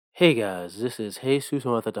Hey guys, this is Jesus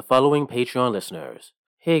and with the following Patreon listeners.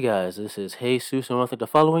 Hey guys, this is Jesus and with the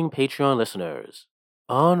following Patreon listeners.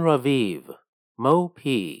 On Raviv, Mo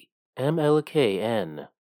P, MLKN,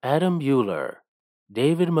 Adam Bueller,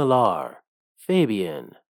 David Millar,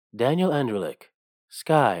 Fabian, Daniel Andrelic,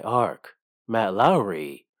 Sky Ark, Matt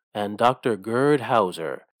Lowry, and Dr. Gerd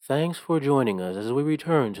Hauser. Thanks for joining us as we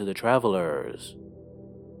return to the Travelers.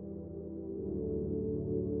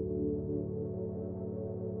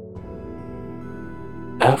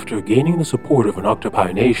 After gaining the support of an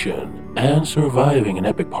octopi nation and surviving an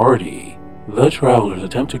epic party, the Travelers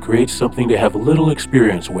attempt to create something they have little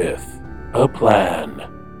experience with: a plan.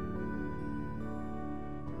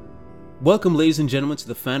 Welcome, ladies and gentlemen, to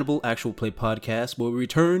the Fanable Actual Play Podcast, where we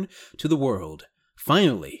return to the world,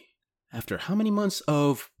 finally, after how many months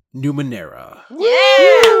of Numenera?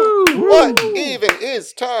 Yeah! What even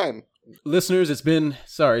is time? Listeners, it's been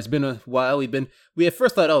a while. We at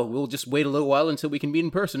first thought, we'll just wait a little while until we can meet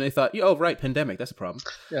in person. And they thought, right, pandemic, that's a problem.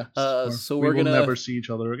 Yeah. So we will never see each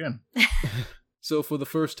other again. So for the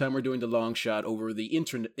first time, we're doing the long shot over the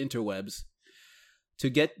interwebs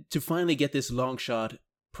to finally get this long shot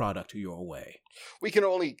product your way. We can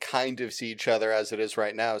only kind of see each other as it is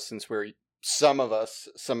right now, since some of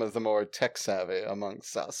the more tech savvy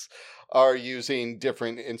amongst us, are using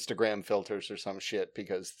different Instagram filters or some shit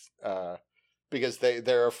because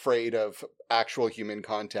they're afraid of actual human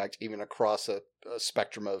contact even across a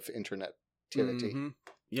spectrum of internet activity. Mm-hmm.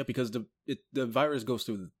 Yeah, because the virus goes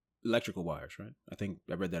through electrical wires, right? I think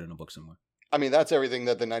I read that in a book somewhere. I mean, that's everything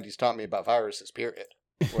that the 90s taught me about viruses, period.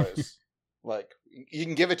 Was like, you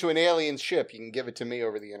can give it to an alien ship, you can give it to me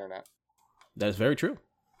over the internet. That is very true.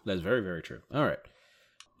 That is very, very true. All right.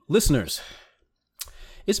 Listeners,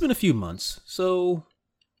 it's been a few months, so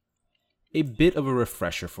a bit of a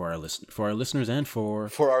refresher for our listeners and for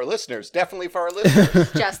our listeners. Definitely for our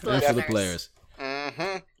listeners. Just listeners. For the players.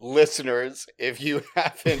 Mm-hmm. Listeners, if you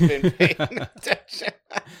haven't been paying attention,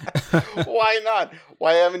 why not?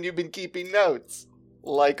 Why haven't you been keeping notes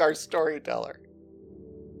like our storyteller?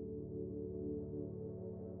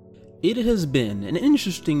 It has been an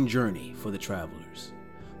interesting journey for the travelers.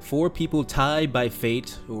 4 people tied by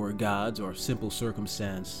fate, or gods, or simple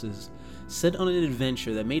circumstances, set on an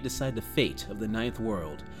adventure that may decide the fate of the Ninth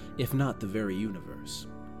World, if not the very universe.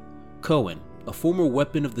 Cohen, a former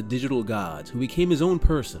weapon of the digital gods who became his own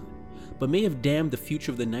person, but may have damned the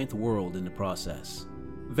future of the Ninth World in the process.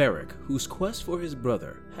 Varric, whose quest for his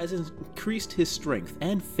brother has increased his strength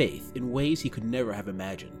and faith in ways he could never have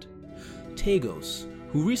imagined. Tagos,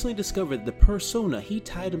 who recently discovered the persona he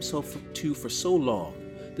tied himself to for so long,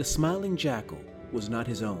 the Smiling Jackal, was not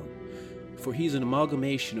his own, for he's an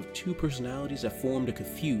amalgamation of 2 personalities that formed a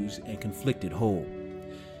confused and conflicted whole.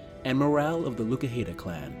 And Morale of the Lukaheda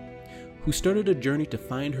clan, who started a journey to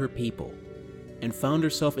find her people, and found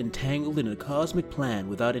herself entangled in a cosmic plan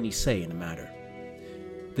without any say in the matter.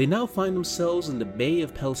 They now find themselves in the Bay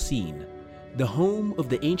of Pelcine, the home of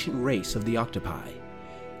the ancient race of the Octopi,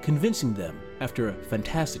 convincing them, after a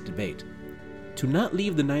fantastic debate, to not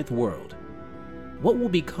leave the Ninth World. What will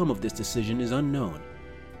become of this decision is unknown,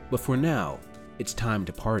 but for now, it's time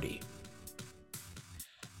to party.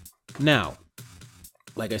 Now,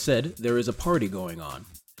 like I said, there is a party going on,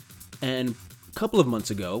 and a couple of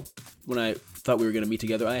months ago, when I thought we were going to meet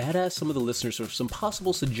together, I had asked some of the listeners for some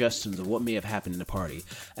possible suggestions of what may have happened in the party.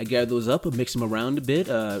 I gathered those up and mixed them around a bit,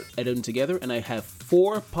 edited them together, and I have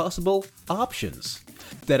 4 possible options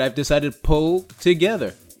that I've decided to pull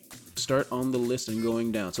together. Start on the list and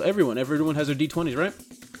going down. So everyone has their D20s, right?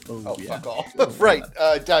 Oh, yeah. fuck off. Right,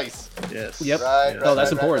 dice. Yes. Yep. Right, Oh,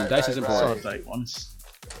 that's right, important. right, Dice right, is right. important. Saw dice once.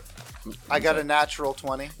 I got a natural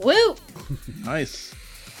 20. Woo! Nice.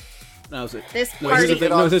 Now, This no, here's the party. thing.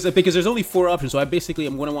 No, because there's only 4 options, so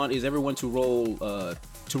what I want is everyone to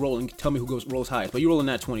roll and tell me who rolls highest. But you roll in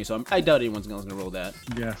that 20, so I doubt anyone's going to roll that.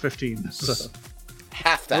 Yeah, 15. So.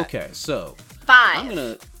 Half that. Okay, so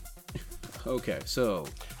 5. Okay, so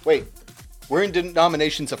Wait, we're in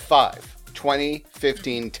denominations of 5. 20,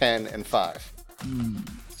 15, 10, and 5.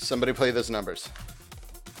 Somebody play those numbers.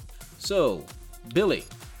 So, Billy,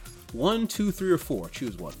 1, 2, 3, or 4.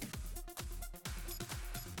 Choose one.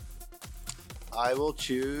 I will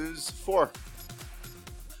choose 4.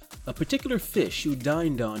 A particular fish you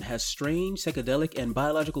dined on has strange psychedelic and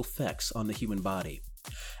biological effects on the human body.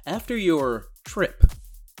 After your trip,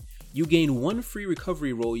 you gain 1 free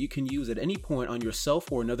recovery roll you can use at any point on yourself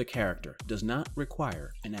or another character. Does not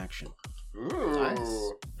require an action. Ooh.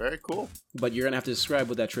 Nice. Very cool. But you're going to have to describe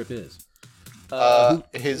what that trip is.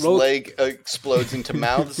 His roll- leg explodes into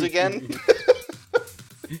mouths again.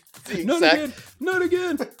 The Not exact- again! Not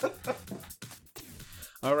again!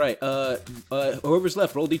 All right. Whoever's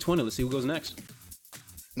left, roll d20. Let's see who goes next.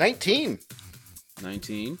 19.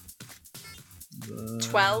 19.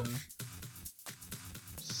 12.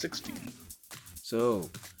 16. So,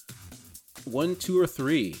 1, 2, or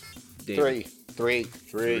 3? David? 3.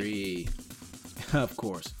 3. Of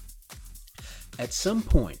course. At some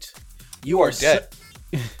point, You are dead.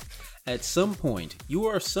 At some point, you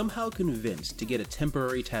are somehow convinced to get a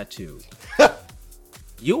temporary tattoo.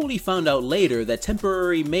 You only found out later that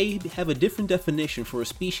temporary may have a different definition for a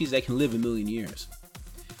species that can live a million years.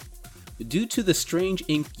 Due to the strange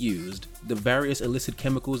ink used, the various illicit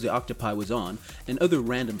chemicals the octopi was on, and other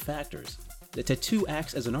random factors, the tattoo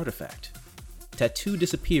acts as an artifact. Tattoo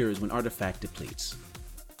disappears when artifact depletes.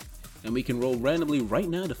 And we can roll randomly right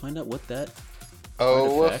now to find out what that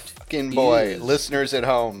Oh, artifact fucking boy. is. Listeners at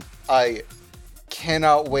home, I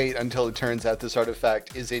cannot wait until it turns out this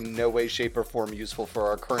artifact is in no way, shape, or form useful for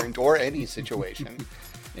our current or any situation.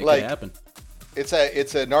 It Like- could happen.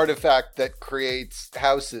 It's an artifact that creates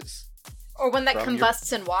houses. Or one that From your-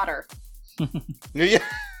 combusts in water. Yeah.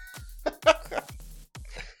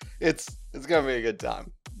 It's gonna be a good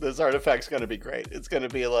time. This artifact's gonna be great. It's gonna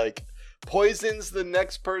be like poisons the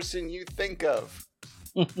next person you think of.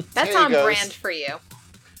 That's Here on goes. brand for you.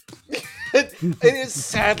 It is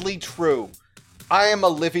sadly true. I am a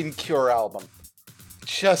living cure album.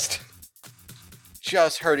 Just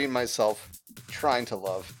hurting myself, trying to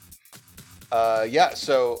love. Yeah,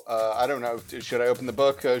 so, I don't know. Should I open the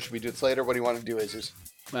book? Should we do this later? What do you want to do, Azus?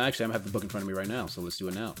 Well, actually, I have the book in front of me right now, so let's do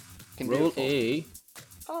it now. Beautiful. Roll a...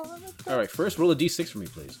 Alright, first roll a d6 for me,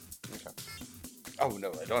 please. Okay. Oh,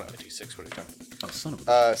 no, I don't have a d6. What are you talking Oh, son of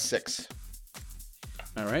a... 6.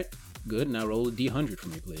 Alright, good. Now roll a d100 for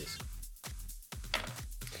me, please.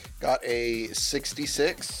 Got a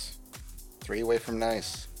 66. 3 away from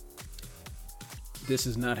nice. This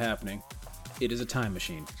is not happening. It is a time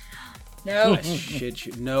machine. No.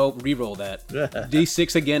 No, re-roll that.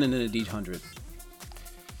 D6 again and then a D100.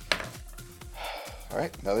 All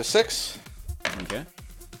right, another 6. Okay?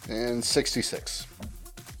 And 66.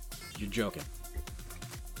 You're joking.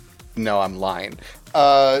 No, I'm lying.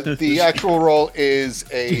 The actual roll is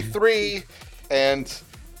a 3, and...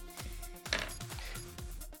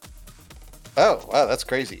 Oh, wow, that's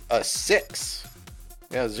crazy. A 6.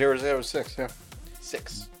 Yeah, 006, yeah.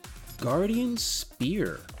 6. Guardian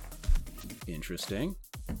Spear. Interesting.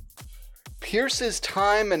 Pierces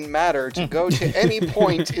time and matter to go to any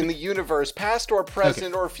point in the universe, past or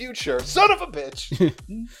present or future. Son of a bitch!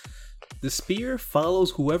 The spear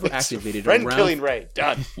follows whoever activated Friend around... killing Ray.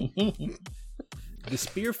 Done. The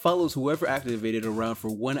spear follows whoever activated around for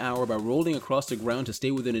 1 hour by rolling across the ground to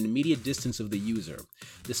stay within an immediate distance of the user.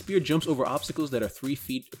 The spear jumps over obstacles that are 3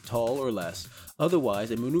 feet tall or less.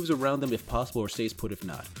 Otherwise, it maneuvers around them if possible or stays put if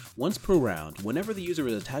not. Once per round, whenever the user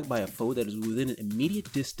is attacked by a foe that is within an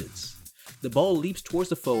immediate distance, the ball leaps towards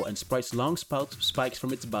the foe and sprites long spikes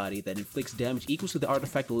from its body that inflicts damage equal to the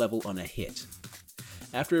artifact level on a hit.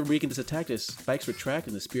 After making this attack, the spikes retract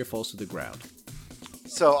and the spear falls to the ground.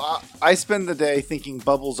 So I spend the day thinking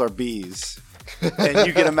bubbles are bees, and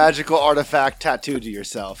you get a magical artifact tattooed to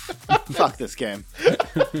yourself. Fuck this game.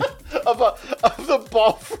 Of the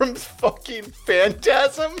ball from fucking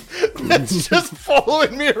Phantasm that's just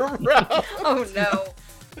following me around. Oh no.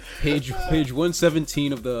 Page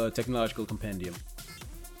 117 of the Technological Compendium.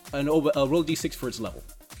 And roll d6 for its level.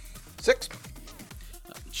 6.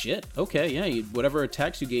 Shit. Okay, yeah. Whatever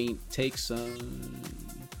attacks you gain takes.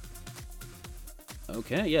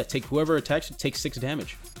 Okay, yeah. Whoever attacks you takes 6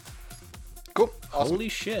 damage. Cool. Awesome. Holy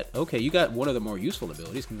shit. Okay, you got one of the more useful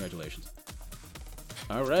abilities. Congratulations.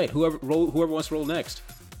 All right. Whoever wants to roll next.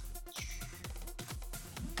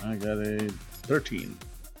 I got a 13.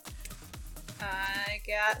 I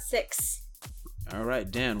got 6. All right,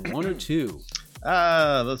 Dan. 1 or 2.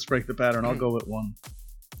 Let's break the pattern. I'll go with 1.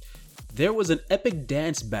 There was an epic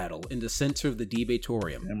dance battle in the center of the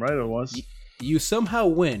debatorium. Damn right it was. You somehow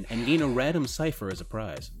win and gain a random cipher as a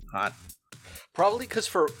prize. Hot. Probably because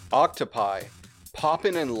for octopi,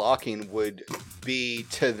 popping and locking would be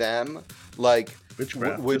to them like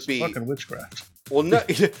Witchcraft. would Just be fucking witchcraft. well no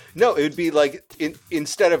no it would be like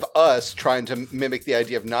instead of us trying to mimic the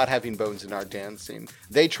idea of not having bones in our dancing,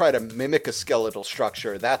 they try to mimic a skeletal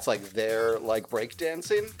structure. That's like their like break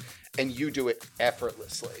dancing, and you do it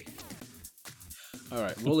effortlessly. All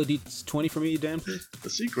right, roll a d20 for me, Dan, please. The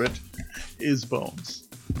secret is bones.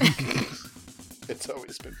 It's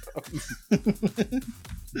always been bones.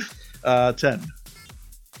 10.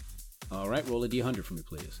 All right, roll a d100 for me,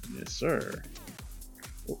 please. Yes, sir.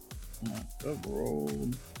 Oh, the roll.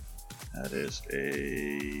 That is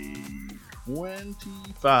a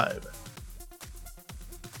 25.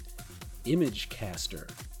 Image Caster.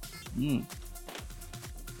 Mm.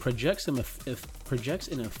 Projects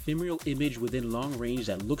an ephemeral image within long range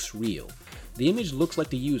that looks real. The image looks like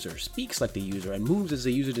the user, speaks like the user, and moves as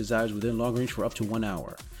the user desires within long range for up to 1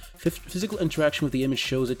 hour. Physical interaction with the image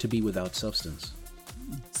shows it to be without substance.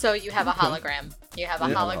 So you have a hologram. You have a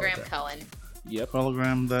Yeah. hologram Cohen. Yep.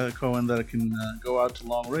 Hologram that Cohen that can go out to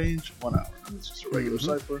long range, 1 hour. It's just a regular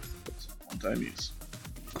cipher. It's one-time use.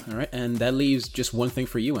 All right, and that leaves just one thing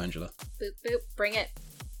for you, Angela. Boop boop. Bring it.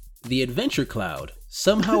 The Adventure Cloud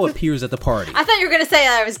somehow appears at the party. I thought you were gonna say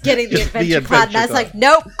I was getting the The adventure cloud, and I was Adventure like,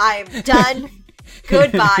 nope, I'm done.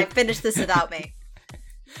 Goodbye. Finish this without me.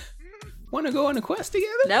 Want to go on a quest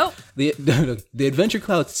together? Nope. The Adventure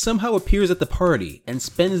Cloud somehow appears at the party and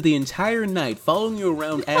spends the entire night following you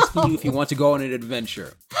around, asking you if you want to go on an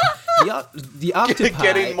adventure. The octopi...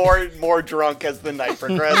 Getting more drunk as the night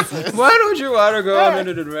progresses. Why don't you want to go on an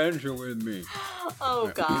adventure with me? Oh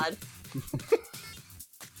God.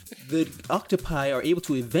 The octopi are able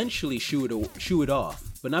to eventually shoo it off,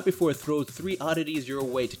 but not before it throws 3 oddities your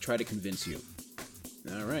way to try to convince you.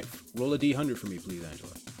 All right, roll a d100 for me, please,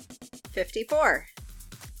 Angela. 54.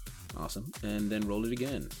 Awesome, and then roll it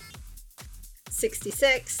again.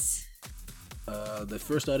 66. The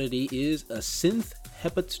first oddity is a synth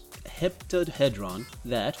heptahedron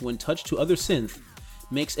that, when touched to other synth,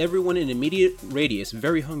 makes everyone in immediate radius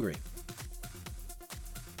very hungry.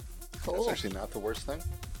 That's Cool. actually not the worst thing.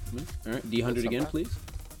 All right, d100 That's again, not bad. please.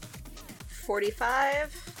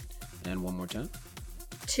 45. And one more time.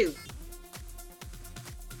 2.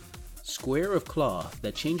 Square of cloth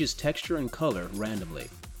that changes texture and color randomly.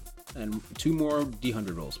 And 2 more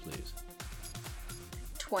d100 rolls, please.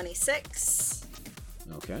 26.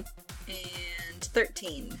 Okay. And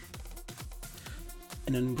 13.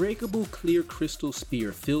 An unbreakable clear crystal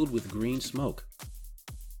spear filled with green smoke.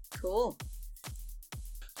 Cool.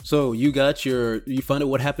 So you found out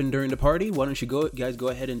what happened during the party. Why don't you guys go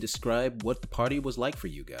ahead and describe what the party was like for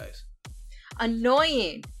you guys?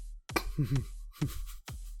 Annoying.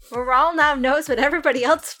 Moral now knows what everybody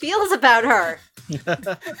else feels about her.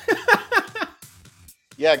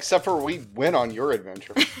 Yeah, except for we went on your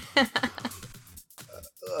adventure.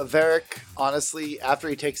 Varric, honestly, after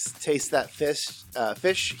he tastes that fish,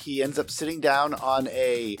 he ends up sitting down on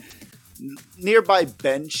a nearby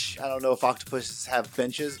bench. I don't know if octopuses have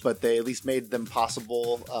benches, but they at least made them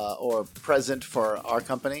possible or present for our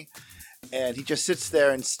company. And he just sits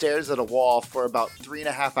there and stares at a wall for about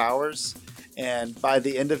 3.5 hours. And by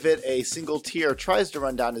the end of it, a single tear tries to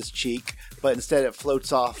run down his cheek, but instead it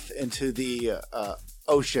floats off into the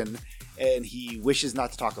ocean, and he wishes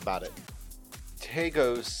not to talk about it.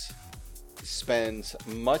 Tagos spends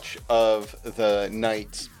much of the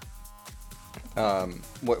night.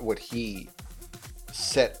 What he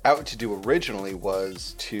set out to do originally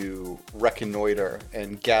was to reconnoiter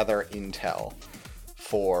and gather intel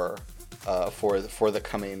for the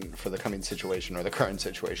coming situation, or the current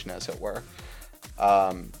situation, as it were.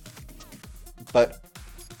 But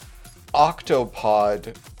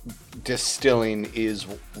octopod distilling is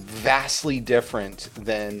vastly different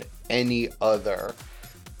than any other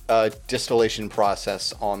distillation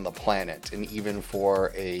process on the planet, and even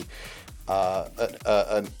for an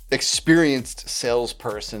experienced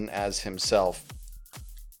salesperson as himself,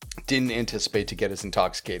 didn't anticipate to get as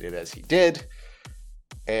intoxicated as he did,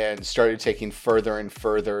 and started taking further and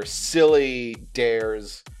further silly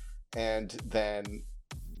dares, and then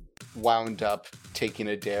wound up taking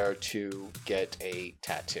a dare to get a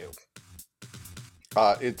tattoo.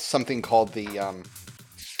 It's something called the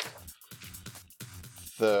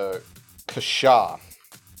Kasha.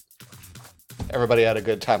 Everybody had a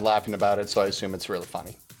good time laughing about it, so I assume it's really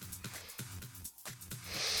funny.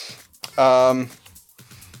 It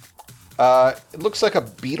looks like a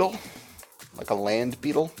beetle, like a land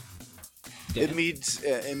beetle. Yeah.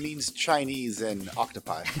 It means Chinese and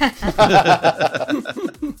octopi.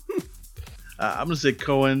 I'm gonna say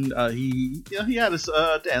Cohen. He had his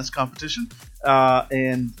dance competition,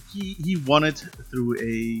 and he won it through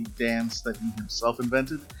a dance that he himself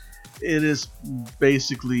invented. It is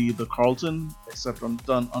basically the Carlton, except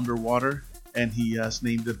done underwater, and he has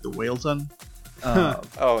named it the Whaleton.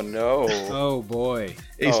 Oh no! Oh boy.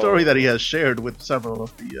 A story that he has shared with several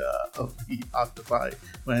of the octopi,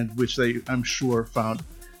 and which they, I'm sure, found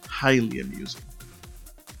highly amusing.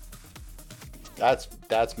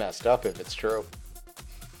 That's messed up if it's true.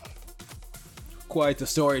 Quite the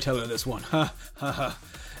storyteller, this one. Ha ha ha.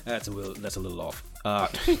 That's a little off.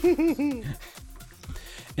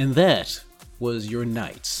 And that was your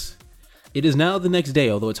nights. It is now the next day,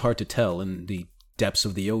 although it's hard to tell in the depths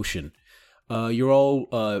of the ocean. You're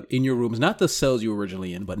all in your rooms, not the cells you were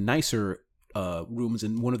originally in, but nicer rooms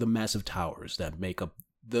in one of the massive towers that make up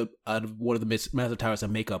massive towers that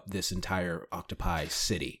make up this entire octopi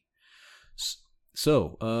city.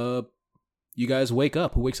 So, you guys wake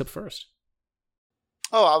up. Who wakes up first?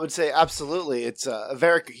 Oh, I would say absolutely. It's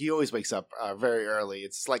Varric. He always wakes up very early.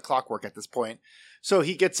 It's like clockwork at this point. So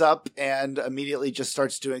he gets up and immediately just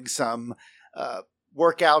starts doing some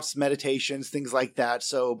workouts, meditations, things like that.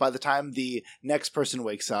 So by the time the next person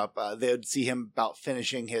wakes up, they would see him about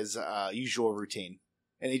finishing his usual routine.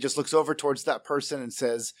 And he just looks over towards that person and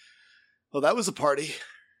says, "Well, that was a party."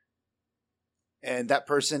 And that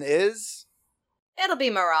person is... It'll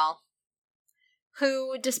be Moral,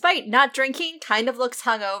 who, despite not drinking, kind of looks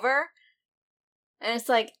hungover. And it's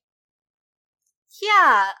like,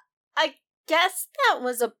 yeah, I guess that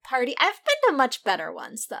was a party. I've been to much better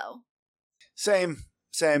ones, though. Same,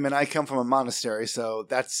 and I come from a monastery, so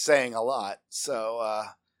that's saying a lot. So,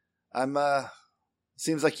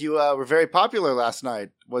 seems like you were very popular last night.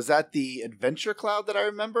 Was that the adventure cloud that I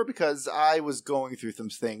remember? Because I was going through some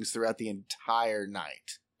things throughout the entire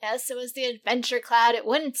night. Yes, it was the adventure cloud. It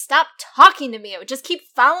wouldn't stop talking to me. It would just keep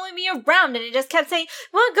following me around, and it just kept saying,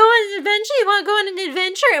 "Want to go on an adventure? You want to go on an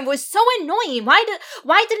adventure?" And it was so annoying.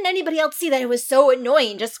 Why didn't anybody else see that it was so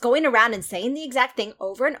annoying? Just going around and saying the exact thing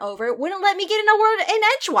over and over. It wouldn't let me get in a word in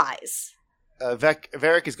edgewise.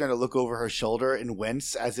 Varric is going to look over her shoulder and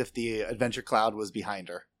wince as if the adventure cloud was behind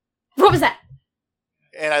her. What was that?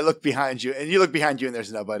 And I look behind you, and you look behind you, and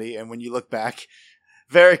there's nobody. And when you look back,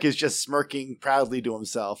 Varric is just smirking proudly to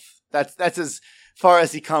himself. That's as far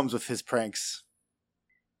as he comes with his pranks.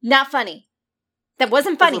 Not funny. That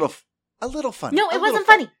wasn't funny. A little funny. No, it wasn't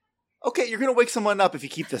funny. Okay, you're going to wake someone up if you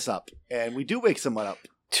keep this up. And we do wake someone up.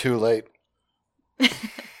 Too late.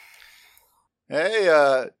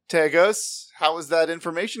 Hey, Tagos, how was that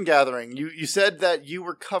information gathering? You said that you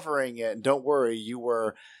were covering it. And don't worry, you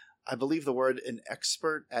were, I believe the word, an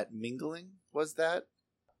expert at mingling. Was that?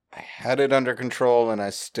 I had it under control, and I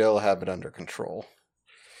still have it under control.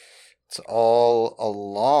 It's all a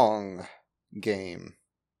long game,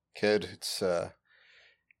 kid. It's,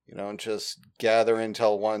 you don't just gather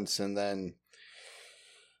intel once and then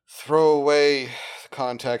throw away the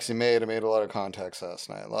contacts you made. I made a lot of contacts last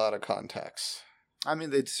night. A lot of contacts. I mean,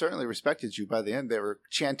 they certainly respected you by the end. They were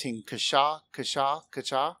chanting Kasha, Kasha,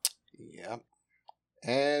 Kasha. Yep.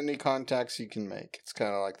 Any contacts you can make. It's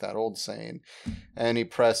kind of like that old saying, any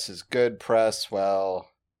press is good press. Well,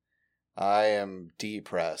 I am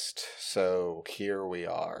depressed, so here we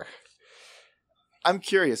are. I'm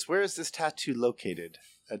curious, where is this tattoo located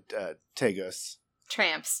at Tagos?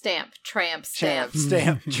 Tramp stamp. Tramp stamp.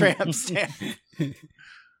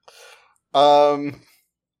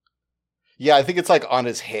 Yeah, I think it's like on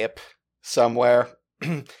his hip somewhere.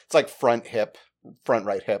 It's like front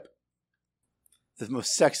right hip. The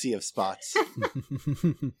most sexy of spots.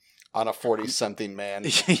 On a 40-something man.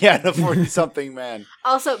 Yeah, the 40-something man.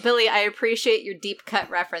 Also, Billy, I appreciate your deep cut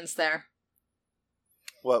reference there.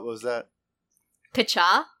 What was that?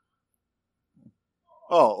 Kacha?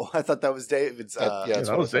 Oh, I thought that was David's. Yeah,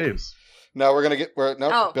 that was Dave's. No,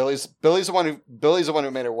 Billy's the one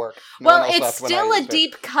who made it work. Well, it's still a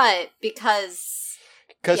deep cut because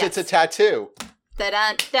it's a tattoo.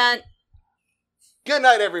 Dun dun. Good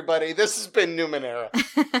night, everybody. This has been Numenera.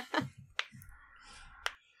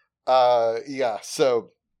 Yeah,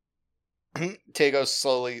 so Tagos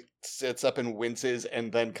slowly sits up and winces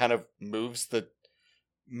and then kind of moves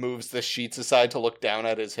the sheets aside to look down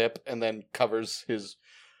at his hip and then covers his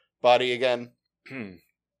body again.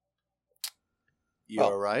 You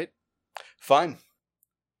all right? Fine.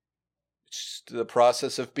 Just the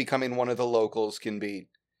process of becoming one of the locals can be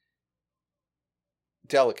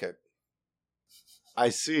delicate. I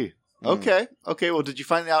see. Okay. Well, did you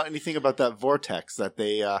find out anything about that vortex that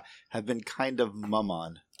they have been kind of mum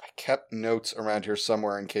on? I kept notes around here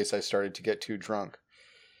somewhere in case I started to get too drunk,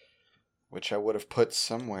 which I would have put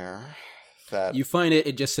somewhere. That you find it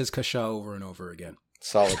just says Kasha over and over again.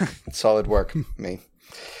 Solid work, me.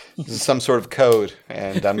 This is some sort of code,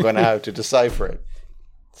 and I'm going to have to decipher it.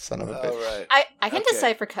 Son of a bitch. Right. I can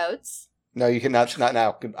decipher codes. No, you cannot. Not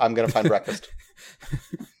now. I'm going to find breakfast.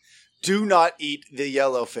 Do not eat the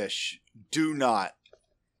yellowfish. Do not.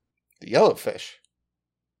 The yellowfish?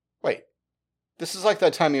 Wait. This is like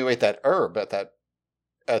that time you ate that herb at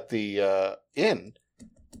the inn.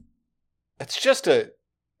 That's just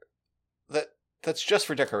that's just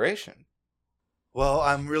for decoration. Well,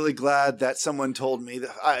 I'm really glad that someone told me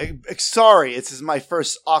that. Sorry, this is my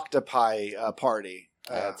first octopi party.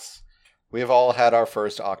 We have all had our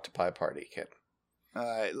first octopi party, kid. All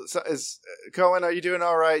right. So is Cohen? Are you doing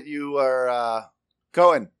all right? You are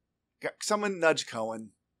Cohen. Someone nudge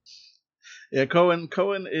Cohen. Yeah,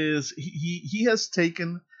 Cohen is he has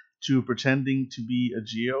taken to pretending to be a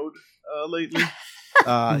geode lately.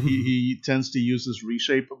 He tends to use his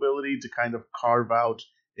reshape ability to kind of carve out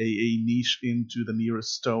a niche into the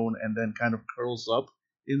nearest stone and then kind of curls up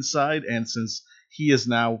inside. And since he is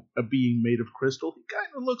now a being made of crystal, he kind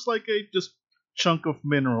of looks like a just chunk of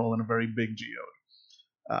mineral in a very big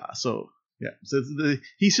geode. So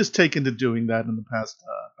he's just taken to doing that in the past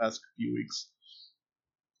few weeks.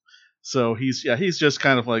 So he's just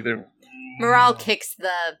kind of like there. Morale kicks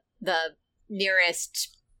the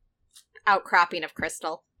nearest outcropping of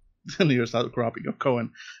crystal. The nearest outcropping of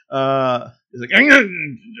Cohen. He's like,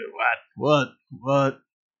 what?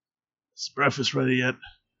 Is breakfast ready yet?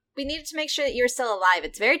 We needed to make sure that you're still alive.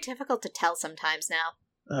 It's very difficult to tell sometimes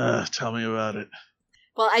now. Tell me about it.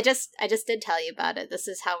 Well, I just did tell you about it. This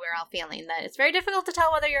is how we're all feeling, that it's very difficult to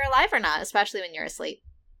tell whether you're alive or not, especially when you're asleep.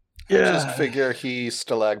 Yeah. I just figure he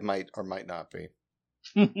stalagmite or might not be.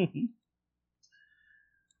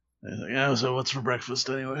 Yeah, so what's for breakfast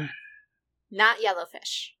anyway? Not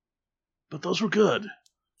yellowfish. But those were good.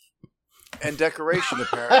 And decoration,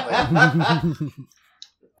 apparently.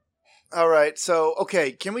 All right, so,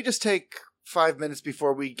 okay, can we just take 5 minutes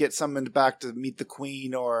before we get summoned back to meet the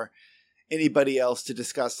queen or anybody else to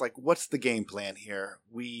discuss, like, what's the game plan here?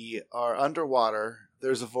 We are underwater.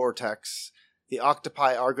 There's a vortex. The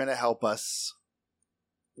octopi are going to help us.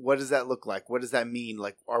 What does that look like? What does that mean?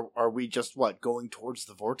 Like, are we just, going towards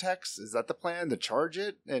the vortex? Is that the plan, to charge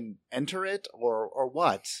it and enter it, or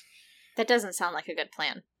what? That doesn't sound like a good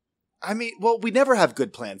plan. I mean, well, we never have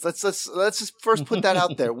good plans. Let's just first put that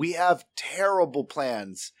out there. We have terrible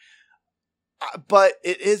plans, but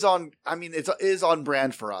it is on. I mean, it is on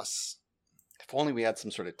brand for us. If only we had some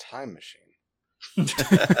sort of time machine.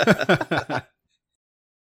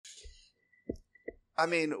 I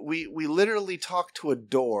mean, we literally talked to a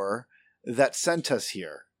door that sent us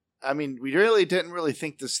here. I mean, we didn't really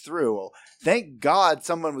think this through. Well, thank God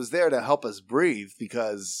someone was there to help us breathe,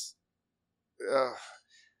 because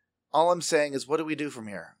all I'm saying is, what do we do from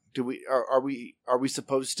here? Are we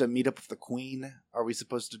supposed to meet up with the queen? Are we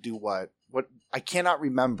supposed to do what? What? I cannot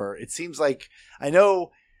remember. It seems like I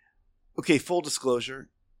know. Okay, full disclosure,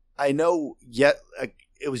 I know. Yet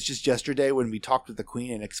it was just yesterday when we talked with the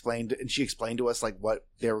queen and she explained to us like what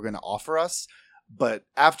they were going to offer us. But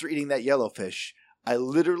after eating that yellowfish, I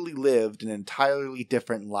literally lived an entirely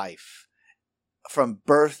different life from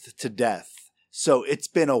birth to death. So it's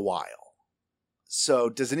been a while. So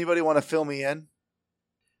does anybody want to fill me in?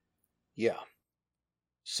 Yeah.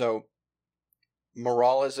 So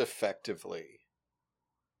Morale has effectively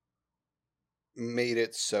made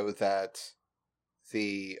it so that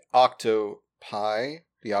the octopi,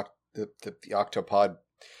 the octopod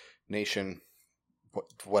nation,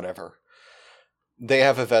 whatever, they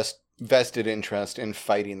have a vested interest in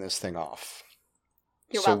fighting this thing off.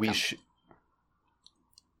 You're so welcome.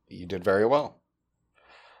 You did very well.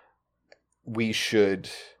 We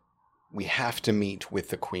have to meet with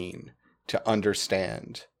the queen to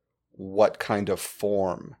understand what kind of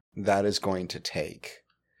form that is going to take.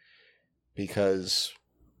 Because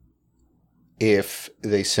if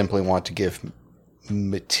they simply want to give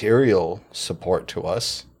material support to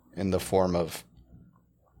us in the form of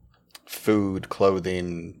food,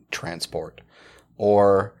 clothing, transport,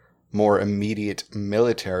 or more immediate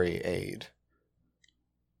military aid,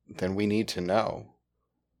 then we need to know.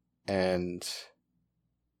 And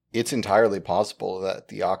it's entirely possible that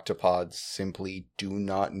the octopods simply do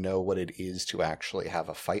not know what it is to actually have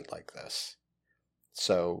a fight like this.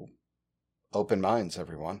 So, open minds,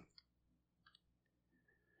 everyone.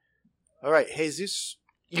 All right, Jesus,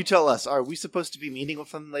 you tell us, are we supposed to be meeting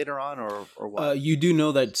with them later on, or what? You do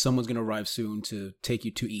know that someone's going to arrive soon to take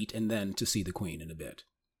you to eat and then to see the queen in a bit.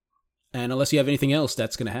 And unless you have anything else,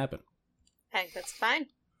 that's going to happen. I think that's fine.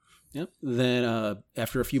 Yep. Then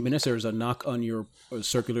after a few minutes, there's a knock on your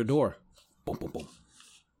circular door. Boom, boom, boom.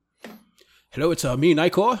 Hello, it's me,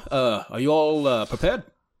 Nikor. Are you all prepared?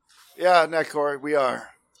 Yeah, Nikor, we are.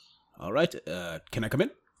 All right. Can I come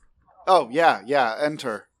in? Oh, yeah,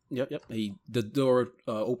 enter. Yep. The door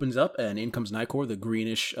opens up, and in comes Nikor, the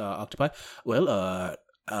greenish octopi. Well,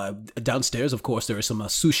 downstairs, of course, there is some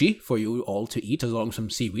sushi for you all to eat, as long as some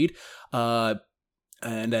seaweed.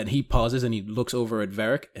 And then he pauses, and he looks over at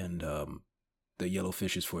Varric, and the yellow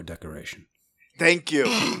fish is for decoration. Thank you.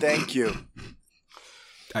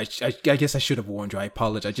 I guess I should have warned you. I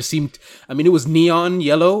apologize. It was neon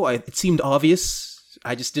yellow. It seemed obvious.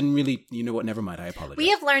 I just didn't really, you know what, never mind. I apologize. We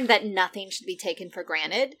have learned that nothing should be taken for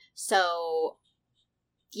granted, so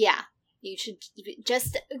Yeah. You should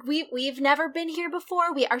just... We've never been here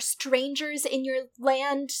before. We are strangers in your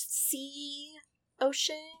land, sea,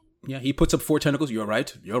 ocean. Yeah, he puts up 4 tentacles. You're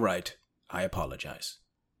right. I apologize.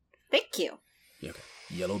 Thank you. Okay,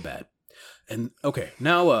 yellow bat. And, okay,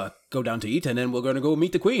 now go down to eat, and then we're going to go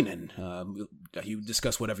meet the queen, and you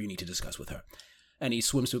discuss whatever you need to discuss with her. And he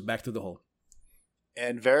swims back through the hole.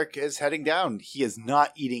 And Varric is heading down. He is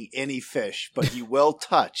not eating any fish, but he will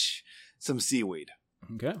touch some seaweed.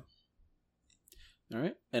 Okay. All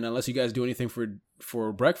right. And unless you guys do anything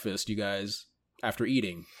for breakfast, you guys, after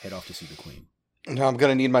eating, head off to see the queen. No, I'm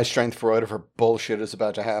going to need my strength for whatever bullshit is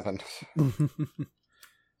about to happen.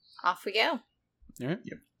 Off we go. All right.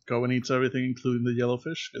 Yep. Cohen eats everything, including the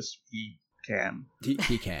yellowfish, because he can.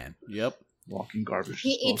 He can. Yep. Walking garbage.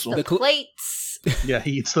 He eats disposal. the plates, Yeah,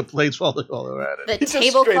 he eats the plates while they're at it. the He just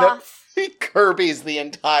tablecloth. He Kirby's the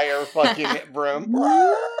entire fucking room.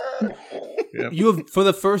 Yep. You have, for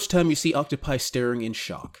the first time, you see Octopi staring in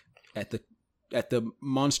shock at the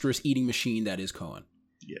monstrous eating machine that is Cohen.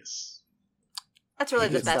 Yes. That's really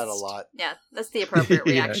He the gets best. that a lot. Yeah, that's the appropriate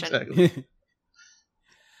Yeah, reaction. exactly.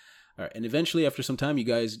 All right, and eventually, after some time, you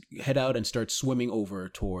guys head out and start swimming over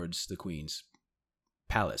towards the queen's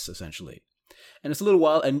palace, essentially. And it's a little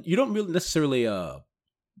while, and you don't really necessarily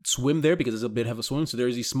swim there because it's a bit of a swim. So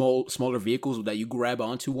there's these smaller vehicles that you grab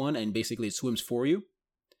onto one, and basically it swims for you.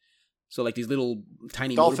 So like these little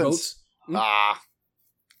tiny motorboats. Dolphins.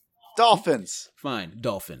 Dolphins. Fine,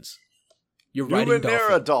 dolphins. You're riding Numenera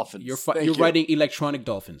dolphins. dolphins. You're Thank you. riding electronic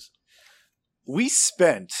dolphins. We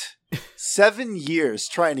spent 7 years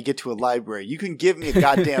trying to get to a library. You can give me a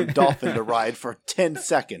goddamn dolphin to ride for 10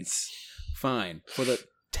 seconds. Fine. For the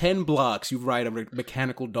 10 blocks, you ride a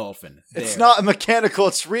mechanical dolphin. It's There. not mechanical,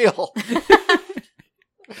 it's real.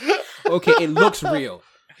 Okay, it looks real.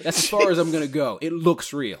 That's as far as I'm going to go. It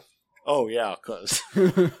looks real. Oh, yeah, cuz.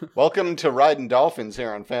 Welcome to Riding Dolphins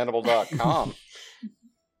here on Fandible.com.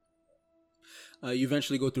 You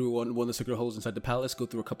eventually go through one of the circular holes inside the palace, go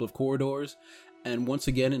through a couple of corridors, and once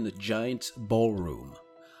again in the giant ballroom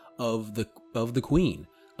of the queen.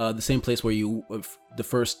 The same place where the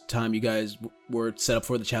first time you guys were set up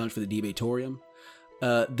for the challenge for the Debatorium.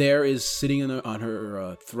 There is sitting on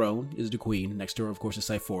her throne is the queen. Next to her, of course, is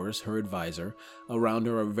Cyphorus, her advisor. Around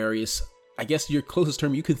her are various, I guess your closest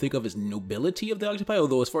term you can think of is nobility of the Octopi,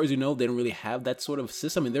 although as far as you know, they don't really have that sort of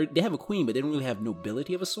system. I mean, they have a queen, but they don't really have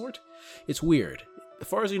nobility of a sort. It's weird. As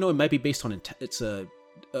far as you know, it might be based on,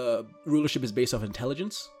 rulership is based off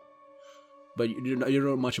intelligence, but you don't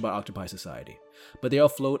know much about Octopi society. But they all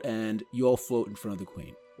float, and you all float in front of the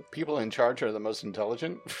queen. People in charge are the most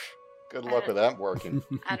intelligent? Good luck with that working.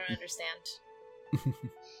 I don't understand.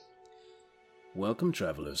 Welcome,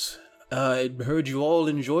 travelers. I heard you all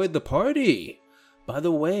enjoyed the party. By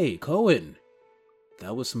the way, Cohen,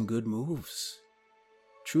 that was some good moves.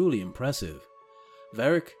 Truly impressive.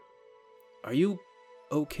 Varric, are you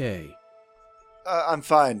okay? I'm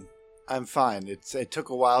fine. It took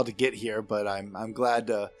a while to get here, but I'm glad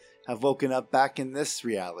to have woken up back in this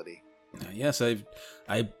reality. Yes, I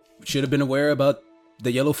should have been aware about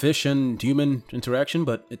the yellow fish and human interaction,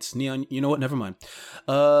 but it's neon. You know what? Never mind.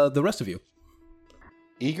 The rest of you.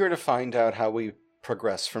 Eager to find out how we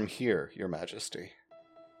progress from here, Your Majesty.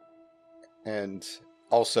 And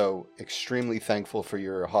also extremely thankful for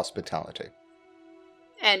your hospitality.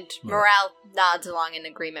 And Morale nods along in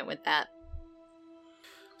agreement with that.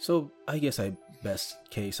 So I guess best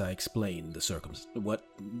case I explain what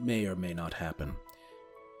may or may not happen.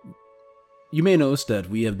 You may notice that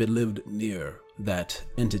we have been lived near that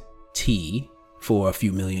entity for a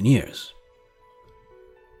few million years.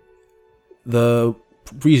 The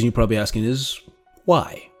reason you're probably asking is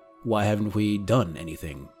why? Why haven't we done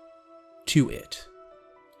anything to it?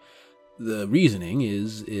 The reasoning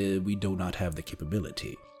is we do not have the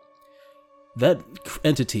capability. That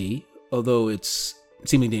entity, although it's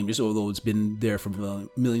seemingly dangerous, although it's been there for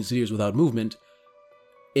millions of years without movement,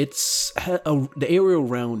 the area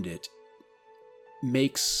around it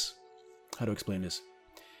makes, how to explain this,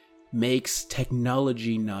 makes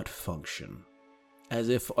technology not function. As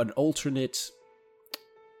if an alternate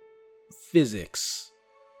physics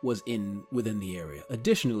was within the area.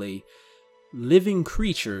 Additionally, living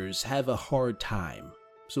creatures have a hard time,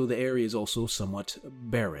 so the area is also somewhat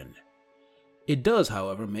barren. It does,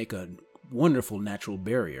 however, make a wonderful natural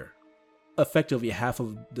barrier. Effectively, half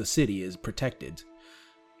of the city is protected,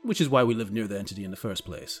 which is why we live near the entity in the first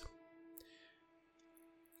place.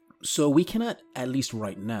 So we cannot, at least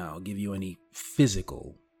right now, give you any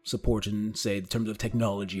physical support in, say, in terms of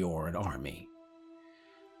technology or an army.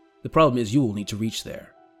 The problem is you will need to reach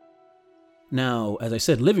there. Now, as I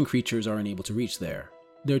said, living creatures are unable to reach there.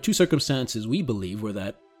 There are two circumstances we believe where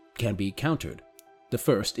that can be countered. The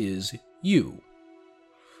first is you.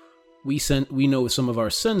 We know with some of our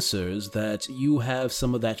sensors that you have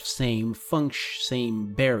some of that same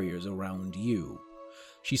same barriers around you.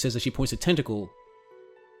 She says that she points a tentacle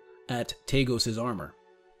at Tagos' armor.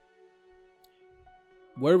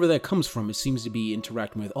 Wherever that comes from, it seems to be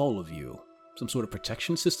interacting with all of you. Some sort of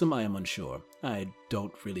protection system? I am unsure. I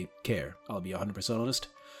don't really care. I'll be 100% honest.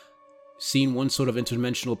 Seen one sort of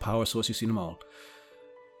interdimensional power source, you've seen them all.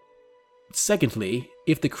 Secondly,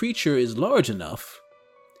 if the creature is large enough,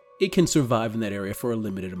 it can survive in that area for a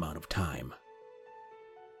limited amount of time.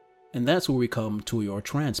 And that's where we come to your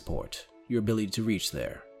transport, your ability to reach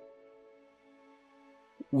there.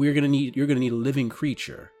 You're gonna need a living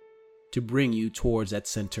creature to bring you towards that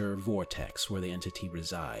center vortex where the entity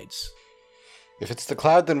resides. If it's the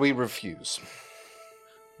cloud, then we refuse.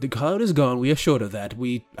 The cloud is gone, we are sure of that.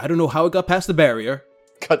 I don't know how it got past the barrier.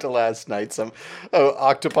 Cut to last night, some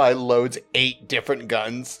octopi loads 8 different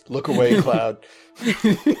guns. Look away, cloud.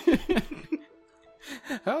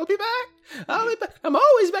 I'll be back. I'm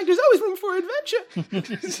always back. There's always room for adventure.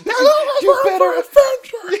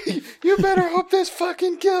 You better hope this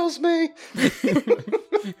fucking kills me.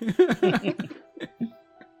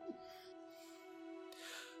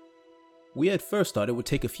 We at first thought it would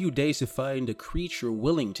take a few days to find a creature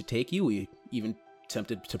willing to take you. We even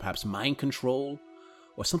attempted to perhaps mind control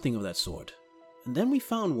or something of that sort. And then we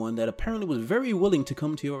found one that apparently was very willing to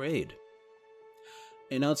come to your aid.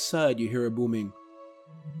 And outside you hear a booming,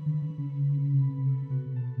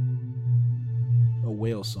 a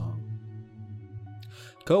whale song.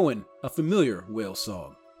 Cohen, a familiar whale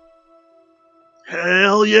song.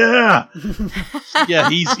 Hell yeah! Yeah,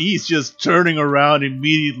 he's just turning around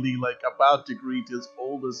immediately, like about to greet his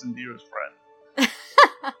oldest and dearest friend.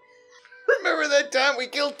 Remember that time we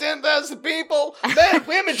killed 10,000 people? Men,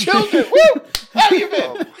 women, children. Woo! How you been?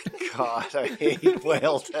 Oh my god, I hate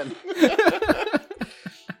Whalton.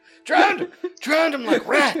 Drowned them like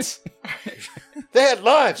rats. They had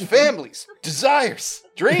lives, families, desires,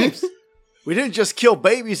 dreams. We didn't just kill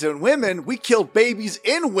babies and women, we killed babies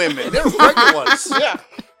in women. They were pregnant ones. Yeah.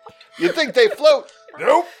 You think they float?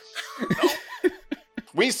 Nope.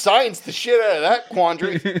 We scienced the shit out of that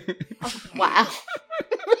quandary. Wow.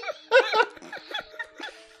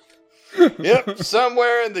 Yep,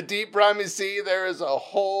 somewhere in the deep briny sea, there is a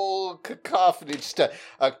whole cacophony, just a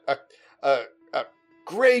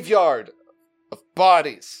graveyard of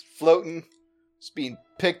bodies floating, just being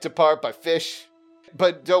picked apart by fish.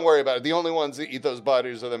 But don't worry about it. The only ones that eat those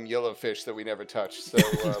bodies are them yellow fish that we never touch. So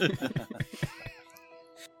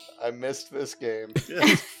I missed this game.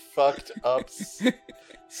 This fucked up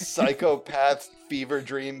psychopath fever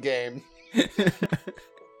dream game.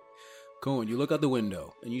 Cohen, you look out the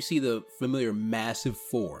window and you see the familiar massive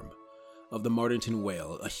form of the Martington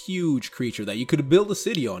whale, a huge creature that you could build a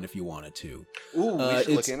city on if you wanted to. Ooh, we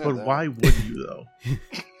should look into But that. why would you, though?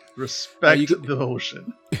 Respect the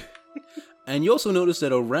ocean. And you also notice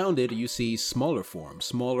that around it you see smaller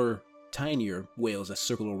forms, tinier whales that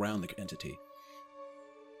circle around the entity.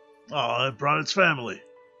 Oh, it brought its family.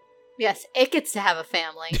 Yes, it gets to have a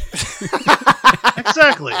family.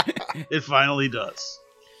 Exactly. It finally does.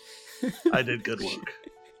 I did good work.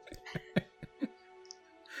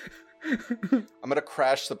 I'm going to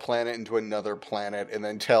crash the planet into another planet and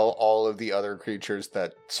then tell all of the other creatures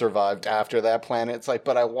that survived after that planet. It's like,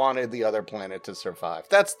 but I wanted the other planet to survive.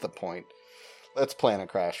 That's the point. Let's planet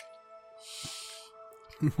crash.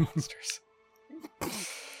 Monsters.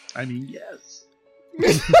 I mean, yes.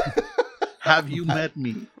 Have you met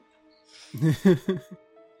me?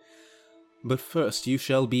 But first, you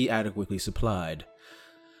shall be adequately supplied.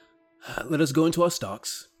 Let us go into our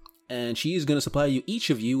stocks, and she is going to supply you, each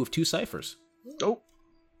of you, with 2 ciphers. Oh,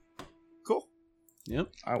 Cool. Yep.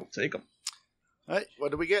 I will take them. All right,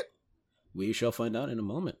 what do we get? We shall find out in a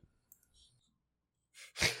moment.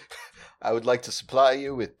 I would like to supply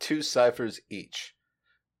you with 2 ciphers each.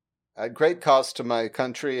 At great cost to my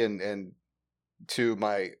country and to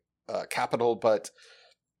my capital, but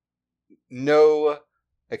no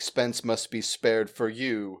expense must be spared for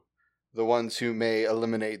you, the ones who may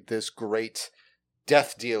eliminate this great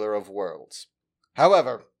death dealer of worlds.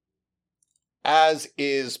 However, as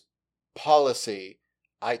is policy,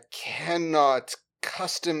 I cannot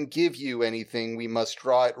custom give you anything. We must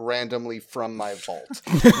draw it randomly from my vault.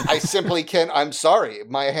 I simply can't. I'm sorry.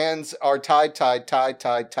 My hands are tied.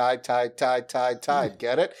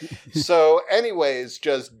 Get it? So anyways,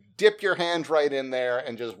 just dip your hand right in there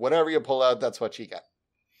and just whatever you pull out, that's what you get.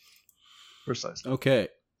 Precisely. Okay.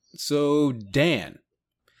 So, Dan,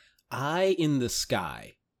 eye in the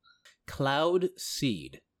sky. Cloud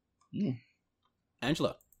Seed. Mm.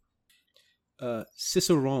 Angela.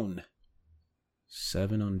 Cicerone.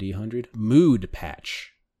 7 on D100. Mood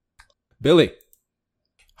Patch. Billy.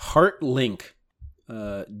 Heart Link.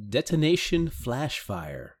 Detonation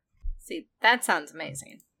Flashfire. See, that sounds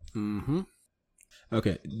amazing. Mm-hmm.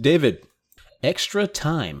 Okay, David. Extra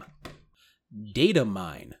Time. Data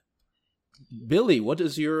Mine. Billy, what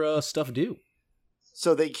does your stuff do?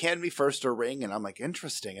 So they hand me first a ring, and I'm like,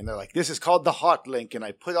 interesting. And they're like, this is called the Heart Link. And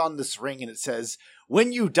I put on this ring, and it says,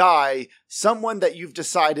 when you die, someone that you've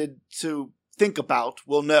decided to think about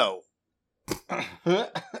will know.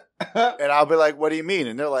 And I'll be like, what do you mean?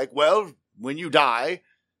 And they're like, well, when you die,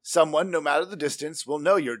 someone, no matter the distance, will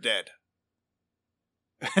know you're dead.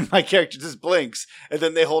 And my character just blinks, and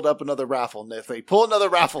then they hold up another raffle. And if they pull another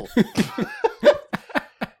raffle, and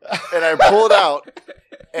I pull it out,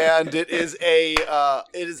 and it is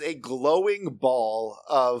a glowing ball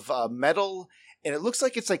of metal, and it looks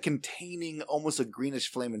like it's like containing almost a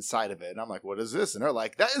greenish flame inside of it. And I'm like, what is this? And they're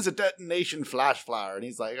like, that is a detonation flash flower. And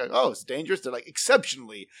he's like, oh, it's dangerous. They're like,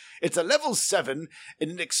 exceptionally. It's a level 7,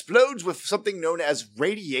 and it explodes with something known as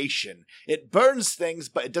radiation. It burns things,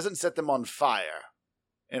 but it doesn't set them on fire.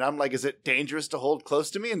 And I'm like, is it dangerous to hold close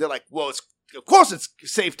to me? And they're like, well, of course it's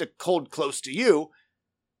safe to hold close to you.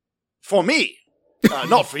 For me.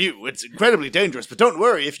 Not for you. It's incredibly dangerous. But don't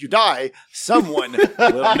worry, if you die, someone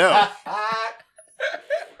will know.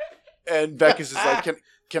 And Becca's just like,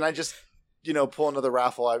 can I just, pull another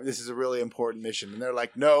raffle? This is a really important mission. And they're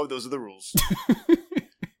like, no, those are the rules.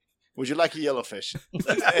 Would you like a yellowfish?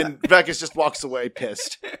 And Becca's just walks away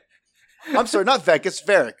pissed. I'm sorry, not Vekas,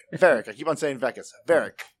 Varric. Varric. I keep on saying Vekas.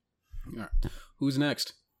 Varric. All right. Who's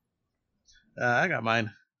next? I got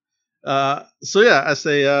mine. So yeah, I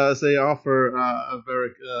say offer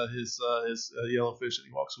Varric his yellowfish, and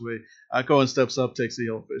he walks away. Cohen steps up, takes the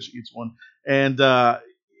yellowfish, eats one, and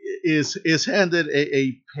is handed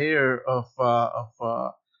a pair of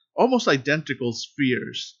almost identical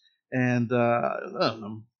spears, and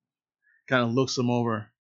kind of looks them over.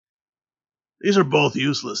 These are both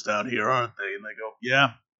useless down here, aren't they? And they go,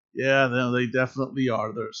 yeah, they definitely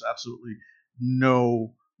are. There's absolutely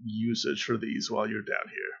no usage for these while you're down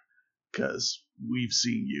here. Because we've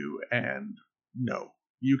seen you, and no,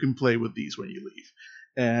 you can play with these when you leave.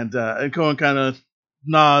 And Cohen kind of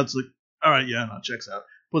nods, like, all right, yeah, no, checks out,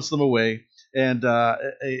 puts them away, and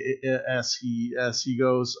as he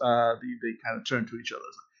goes, they kind of turn to each other.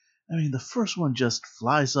 I mean, the first one just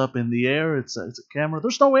flies up in the air. It's a camera.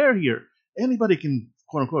 There's no air here. Anybody can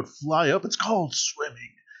quote unquote fly up. It's called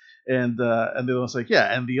swimming. And the other one's like,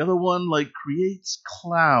 yeah, and the other one like creates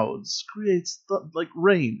clouds, creates like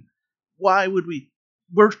rain. Why would we?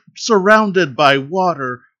 We're surrounded by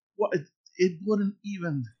water. It wouldn't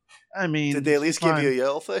even. I mean, did they at least fine. give you a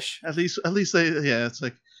yellowfish? At least they. Yeah, it's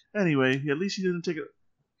like anyway. At least he didn't take it.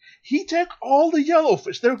 He took all the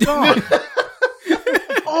yellowfish. They're gone.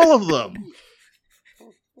 All of them.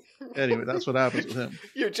 Anyway, that's what happens with him.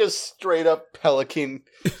 You're just straight up pelican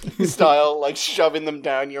style, like shoving them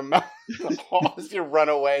down your mouth as you run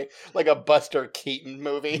away, like a Buster Keaton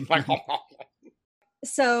movie.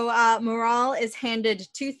 So Moral is handed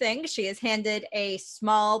two things. She is handed a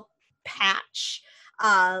small patch,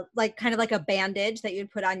 like kind of like a bandage that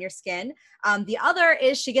you'd put on your skin. The other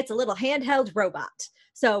is she gets a little handheld robot.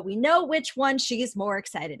 So we know which one she's more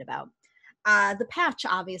excited about. The patch,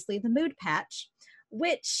 obviously, the mood patch,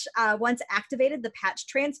 which once activated, the patch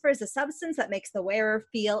transfers a substance that makes the wearer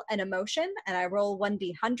feel an emotion. And I roll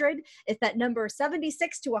 1d100. If that number is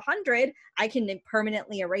 76 to 100, I can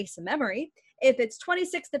permanently erase a memory. If it's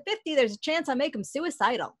 26 to 50, there's a chance I make them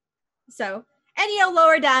suicidal. So, and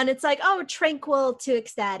lower down, it's like, oh, tranquil to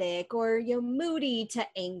ecstatic, or moody to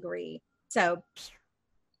angry. So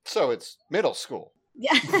it's middle school.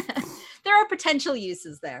 Yeah, there are potential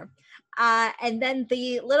uses there. And then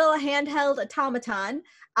the little handheld automaton,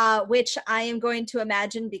 which I am going to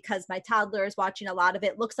imagine, because my toddler is watching a lot of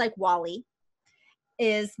it, looks like WALL-E,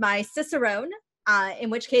 is my Cicerone, in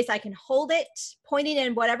which case I can hold it pointing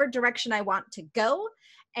in whatever direction I want to go,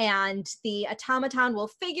 and the automaton will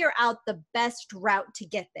figure out the best route to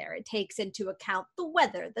get there. It takes into account the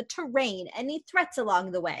weather, the terrain, any threats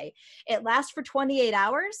along the way. It lasts for 28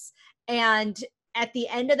 hours, and at the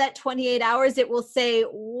end of that 28 hours, it will say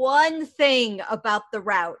one thing about the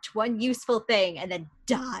route, one useful thing, and then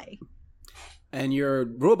die. And your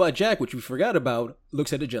robot Jack, which we forgot about,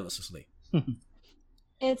 looks at it jealously.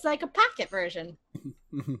 It's like a pocket version.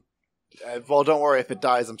 Well, don't worry. If it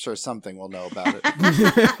dies, I'm sure something will know about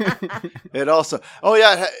it. It also... Oh,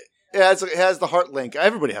 yeah, it has the heart link.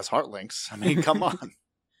 Everybody has heart links. I mean, come on.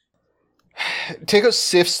 Tego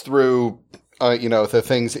sifts through, the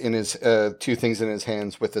things in his 2 things in his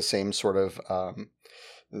hands with the same sort of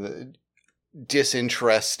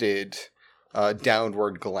disinterested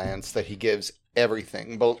downward glance that he gives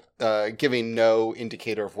everything, but giving no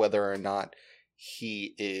indicator of whether or not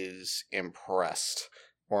he is impressed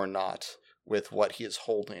or not with what he is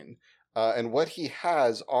holding. And what he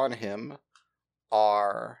has on him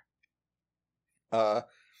are a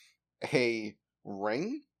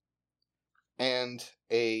ring and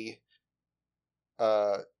a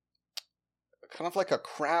kind of like a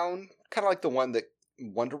crown, kind of like the one that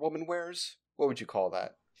Wonder Woman wears. What would you call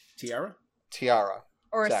that? Tiara? Tiara.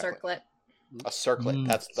 Or Exactly. a circlet. A circlet.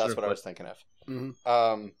 That's what I circlet. was thinking of.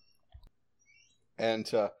 Mm-hmm.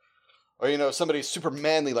 Or somebody super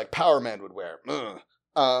manly like Power Man would wear.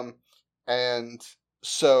 And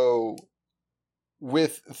so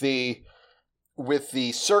with the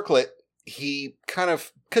circlet, he kind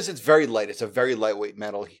of, because it's very light, it's a very lightweight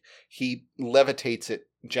metal. He levitates it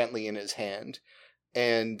gently in his hand,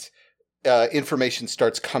 and information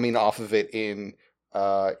starts coming off of it in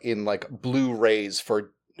like blue rays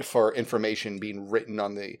for information being written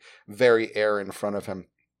on the very air in front of him.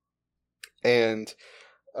 And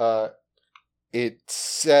it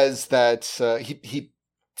says that he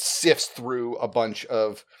sifts through a bunch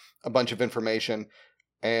of information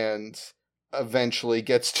and eventually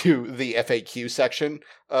gets to the FAQ section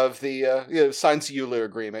of the signs the Euler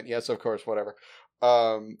agreement. Yes, of course, whatever.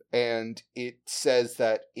 And it says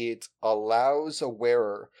that it allows a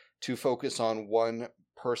wearer to focus on one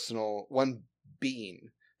being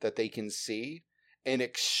that they can see and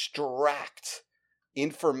extract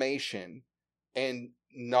information and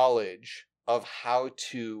knowledge of how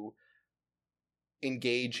to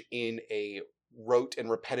engage in a rote and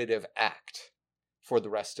repetitive act for the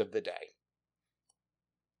rest of the day.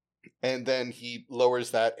 And then he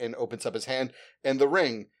lowers that and opens up his hand, and the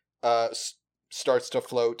ring starts to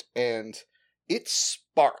float, and it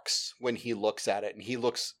sparks when he looks at it, and he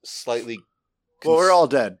looks slightly... Well, we're all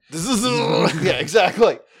dead. Yeah,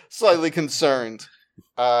 exactly. Slightly concerned.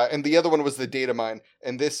 And the other one was the data mine,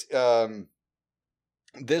 and this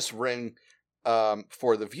ring,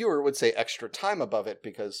 for the viewer, would say extra time above it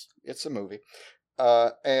because it's a movie.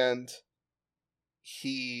 And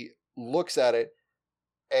he looks at it,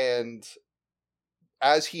 and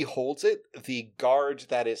as he holds it, the guard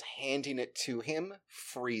that is handing it to him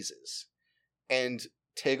freezes. And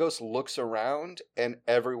Tagos looks around, and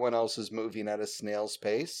everyone else is moving at a snail's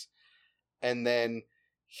pace. And then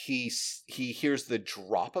he hears the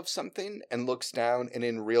drop of something and looks down, and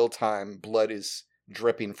in real time, blood is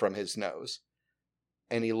dripping from his nose.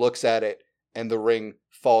 And he looks at it, and the ring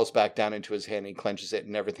falls back down into his hand, and he clenches it,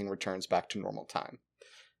 and everything returns back to normal time.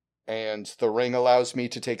 And the ring allows me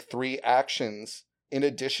to take 3 actions in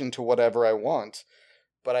addition to whatever I want,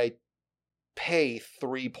 but I pay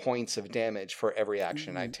 3 points of damage for every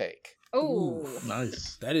action I take. Oh,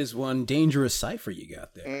 Nice. That is one dangerous cipher you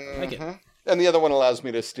got there. I like it. Mhm. And the other one allows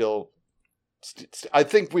me to still... I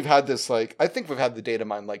think we've had this, the data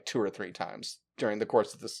mine 2 or 3 times during the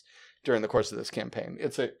course of this campaign.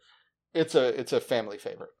 It's a family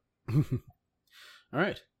favorite. All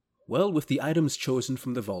right. Well, with the items chosen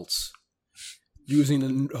from the vaults, using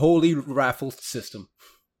the holy raffle system.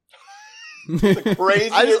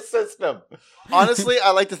 Craziest system. Honestly,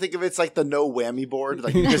 I like to think of it's like the no whammy board.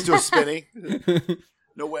 Like you just do a spinning.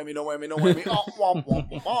 No whammy, no whammy, no whammy. Oh, womp, womp,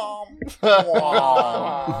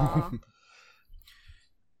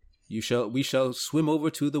 womp. We shall swim over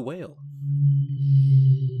to the whale.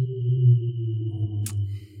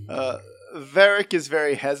 Varric is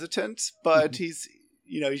very hesitant, but he's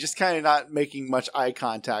just kind of not making much eye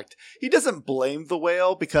contact. He doesn't blame the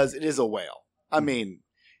whale because it is a whale. I mean,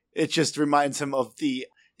 it just reminds him of the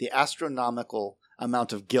astronomical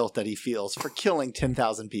amount of guilt that he feels for killing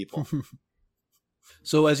 10,000 people.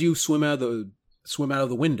 So as you swim out of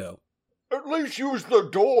the window, At least use the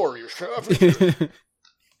door, you savage.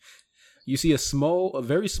 you see a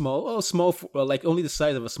very small, like only the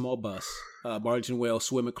size of a small bus, margin whale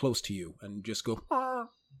swimming close to you, and just go.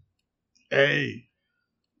 Hey.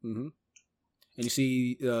 Mm-hmm. And you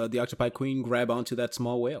see the octopi queen grab onto that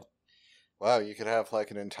small whale. Wow, you could have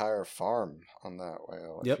an entire farm on that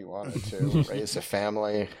whale Yep. if you wanted to. Raise a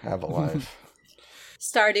family, have a life.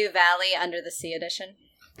 Stardew Valley Under the Sea edition.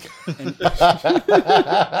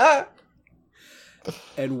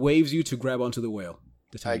 And waves you to grab onto the whale,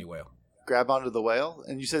 the tiny whale. Grab onto the whale,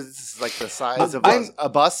 and you said this is like the size of a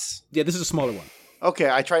bus? Yeah, this is a smaller one. Okay,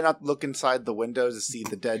 I try not to look inside the windows to see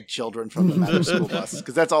the dead children from the Madam School bus,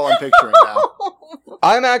 because that's all I'm picturing now.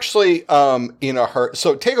 I'm actually in a hurry.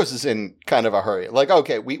 So Tagos is in kind of a hurry. Like,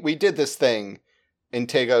 okay, we did this thing, and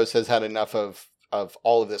Tagos has had enough of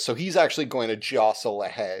all of this. So he's actually going to jostle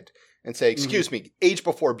ahead and say, "Excuse me, age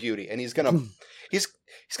before beauty," and he's gonna he's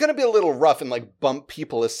gonna be a little rough and like bump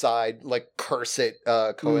people aside, like curse at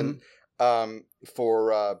Cohen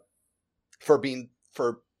for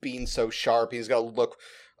being so sharp. He's gonna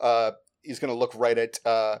look right at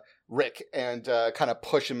Rick and kind of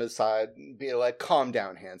push him aside and be like, "Calm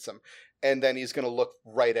down, handsome." And then he's gonna look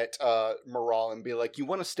right at Moral and be like, "You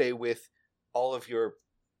want to stay with all of your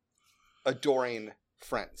adoring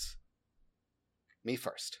friends. Me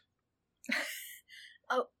first."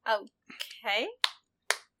 Oh, okay.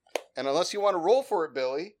 And unless you want to roll for it,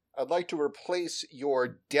 Billy, I'd like to replace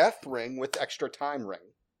your death ring with extra time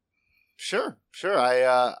ring. Sure.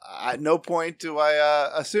 I at no point do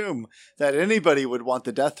I assume that anybody would want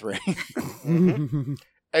the death ring.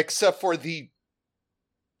 Except for the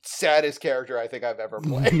saddest character I think I've ever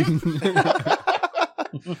played.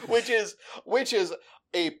 which is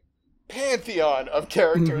a pantheon of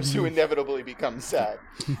characters who inevitably become sad.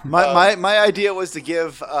 My idea was to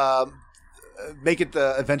give make it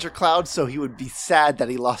the Adventure Cloud, so he would be sad that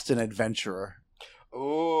he lost an adventurer.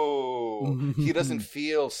 Oh, he doesn't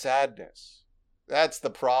feel sadness. That's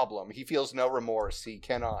the problem. He feels no remorse. He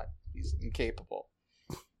cannot. He's incapable.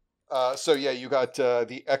 So yeah, you got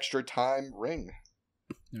the extra time ring.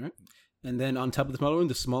 All right. And then on top of the smaller one,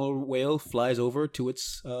 the smaller whale flies over to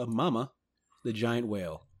its mama, the giant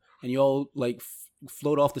whale. And you all like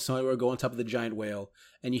float off the side or go on top of the giant whale.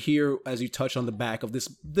 And you hear as you touch on the back of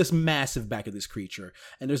this massive back of this creature.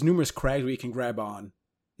 And there's numerous crags where you can grab on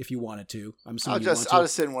if you wanted to. I'm assuming I'll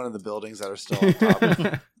just sit in one of the buildings that are still on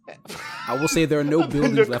top. I will say there are no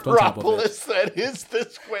buildings left on top of it. That is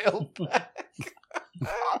this whale back.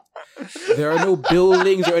 There are no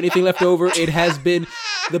buildings or anything left over.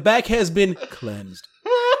 The back has been cleansed.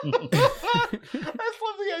 I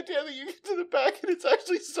love the idea that you get to the back and it's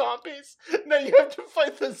actually zombies. Now you have to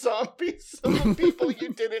fight the zombies of the people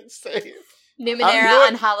you didn't save. Numenera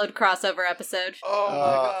Unhallowed crossover episode. Oh my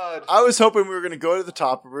god. I was hoping we were going to go to the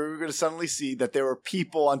top and we were going to suddenly see that there were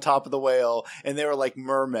people on top of the whale and they were like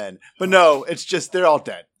mermen. But no, it's just they're all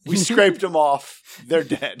dead. We scraped them off. They're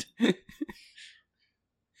dead.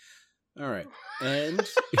 All right. And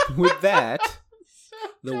with that,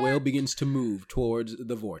 the whale begins to move towards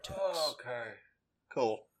the vortex. Okay.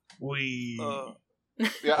 Cool.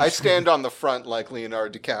 Yeah, I stand on the front like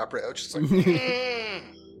Leonardo DiCaprio, just like...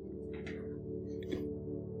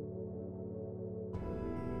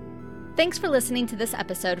 Thanks for listening to this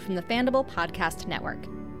episode from the Fandible Podcast Network.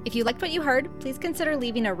 If you liked what you heard, please consider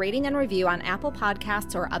leaving a rating and review on Apple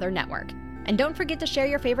Podcasts or other network. And don't forget to share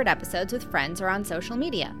your favorite episodes with friends or on social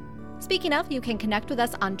media. Speaking of, you can connect with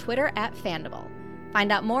us on Twitter at Fandible.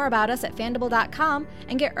 Find out more about us at fandible.com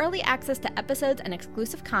and get early access to episodes and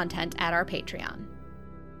exclusive content at our Patreon.